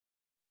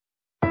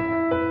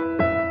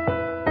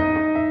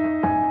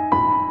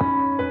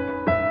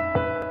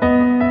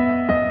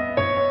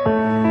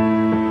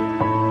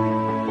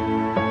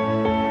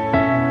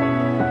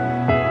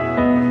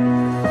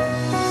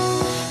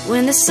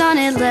the sun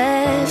it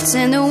left,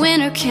 and the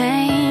winter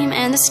came,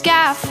 and the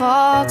sky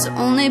fought to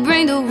only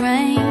bring the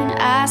rain.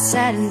 I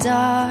sat in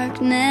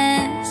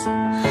darkness,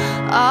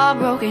 all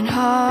broken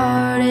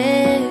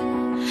hearted.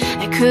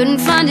 I couldn't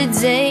find a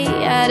day,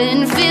 I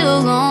didn't feel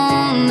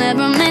alone.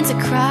 Never meant to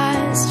cry,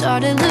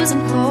 started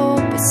losing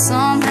hope. But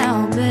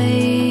somehow,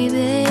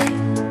 baby,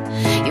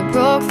 you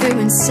broke through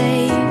and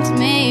saved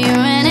me.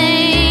 You're an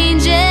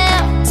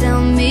angel,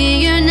 tell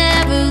me you're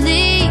never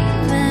leaving.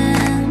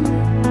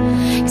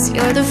 'Cause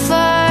you're the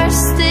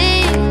first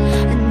thing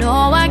I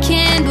know I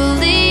can't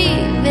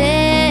believe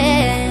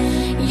it.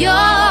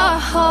 You're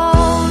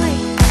holy,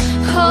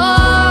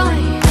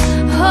 holy,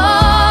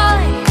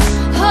 holy,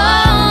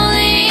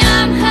 holy.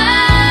 I'm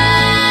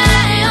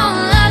high on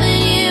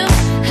loving you,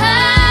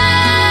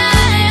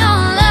 high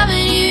on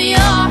loving you.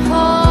 You're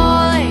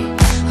holy,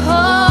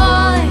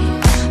 holy,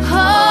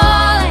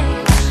 holy,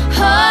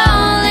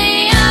 holy.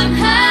 I'm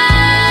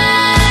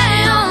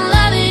high on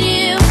loving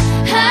you,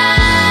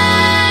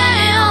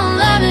 high on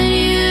loving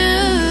you.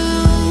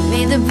 You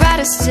made the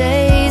brightest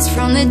days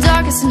from the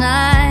darkest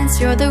nights.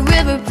 You're the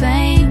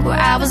riverbank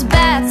where I was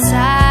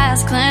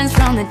baptized, cleansed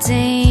from the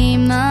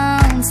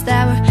demons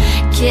that were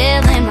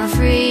killing my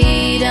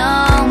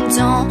freedom.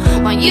 Don't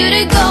want you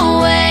to go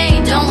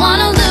away, don't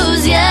wanna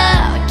lose ya.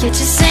 I'll get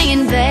you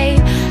singing,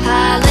 babe,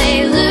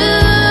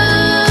 hallelujah.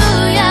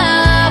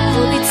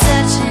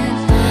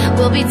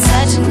 We'll be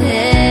touching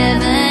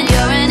heaven.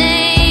 You're an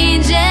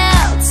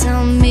angel,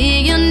 tell me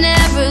you're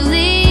never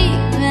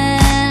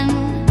leaving.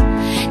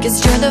 'Cause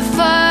you're the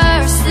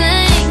first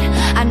thing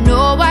I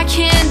know I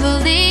can't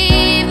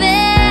believe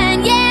in.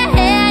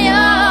 Yeah,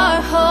 you're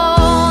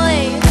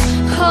holy,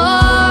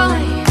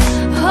 holy,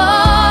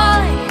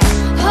 holy,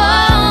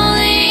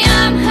 holy.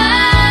 I'm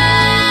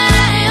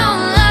high on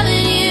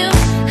loving you,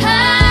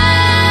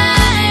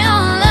 high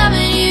on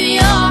loving you.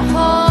 You're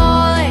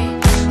holy,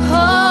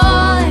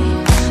 holy,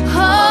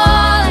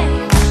 holy,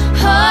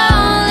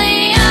 holy.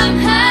 I'm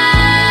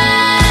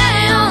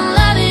high on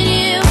loving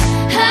you,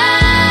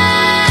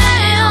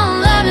 high on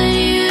loving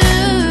you.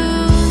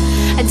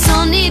 I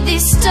don't need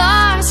these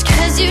stars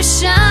 'cause you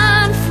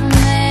shine for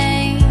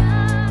me.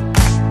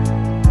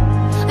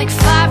 Like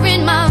fire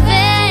in my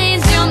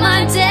veins, you're my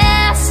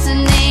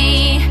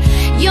destiny.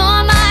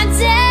 You're my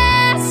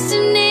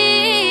destiny.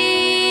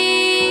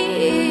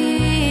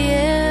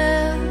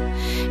 Yeah.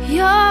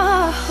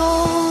 You're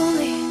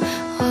holy,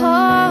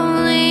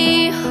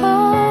 holy,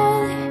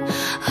 holy,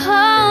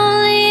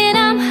 holy. And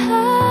I'm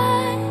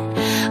high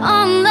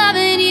on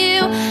loving you,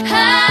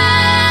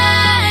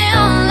 high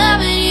on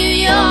loving you.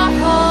 You're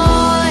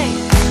holy,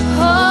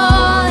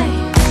 holy,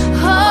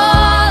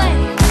 holy,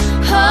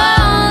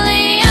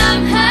 holy.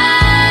 I'm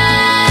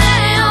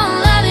high on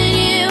loving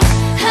you,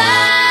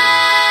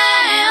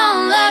 high on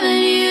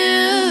loving you.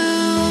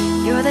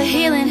 You're the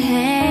healing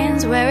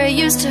hands where it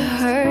used to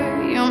hurt.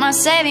 You're my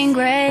saving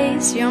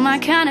grace, you're my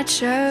kind of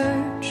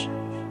church.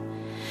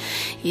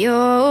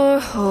 You're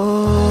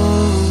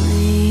holy.